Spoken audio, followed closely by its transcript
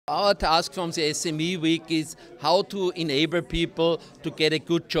Our task from the SME Week is how to enable people to get a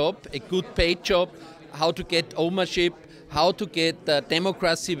good job, a good paid job, how to get ownership, how to get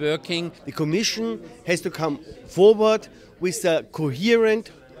democracy working. The Commission has to come forward with a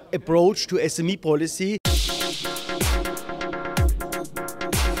coherent approach to SME policy.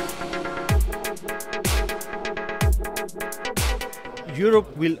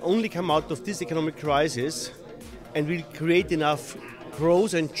 Europe will only come out of this economic crisis and will create enough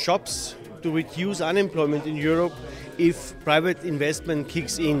growth and jobs to reduce unemployment in Europe if private investment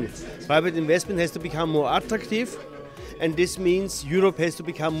kicks in. Private investment has to become more attractive, and this means Europe has to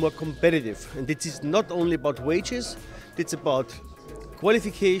become more competitive. And this is not only about wages, it's about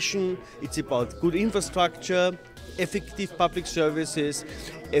qualification, it's about good infrastructure, effective public services,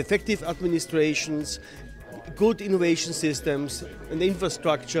 effective administrations, good innovation systems and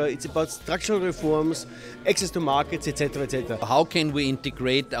infrastructure. It's about structural reforms, access to markets, etc., etc. How can we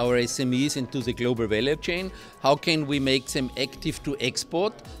integrate our SMEs into the global value chain? How can we make them active to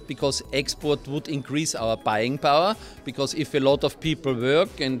export? Because export would increase our buying power. Because if a lot of people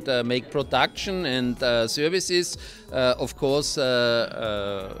work and make production and services, of course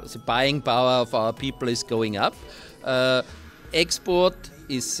the buying power of our people is going up. Export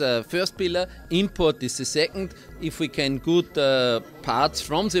is first pillar, import is the second. If we can get parts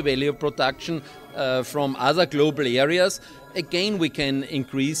from the value production from other global areas, again we can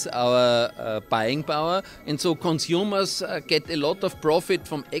increase our buying power, and so consumers get a lot of profit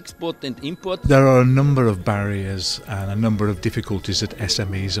from export and import. There are a number of barriers and a number of difficulties that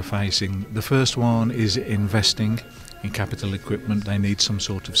SMEs are facing. The first one is investing in capital equipment. They need some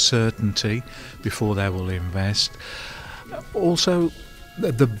sort of certainty before they will invest. Also,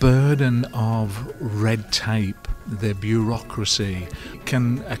 the burden of red tape, the bureaucracy,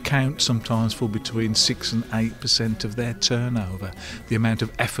 can account sometimes for between 6 and 8% of their turnover. The amount of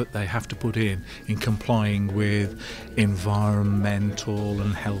effort they have to put in complying with environmental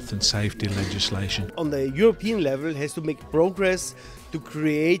and health and safety legislation. On the European level, has to make progress to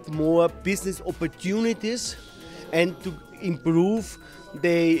create more business opportunities and to improve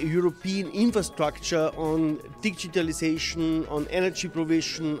the European infrastructure on digitalization, on energy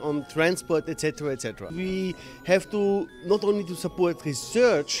provision, on transport, etc., etc. We have to not only to support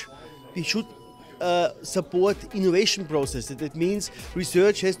research, we should support innovation processes. That means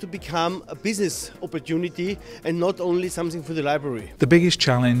research has to become a business opportunity and not only something for the library. The biggest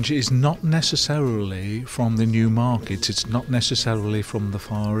challenge is not necessarily from the new markets, it's not necessarily from the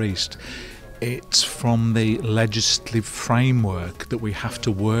Far East. It's from the legislative framework that we have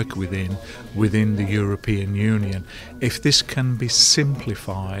to work within the European Union. If this can be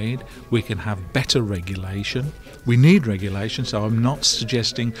simplified, we can have better regulation. We need regulation, so I'm not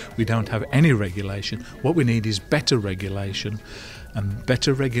suggesting we don't have any regulation. What we need is better regulation, and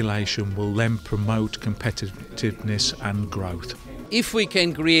better regulation will then promote competitiveness and growth. If we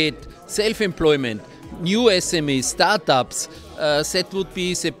can create self-employment, new SMEs, startups, that would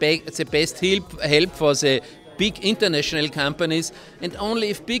be the best help for the big international companies, and only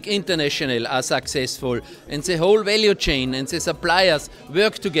if big international are successful and the whole value chain and the suppliers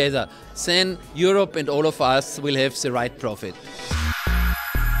work together, then Europe and all of us will have the right profit.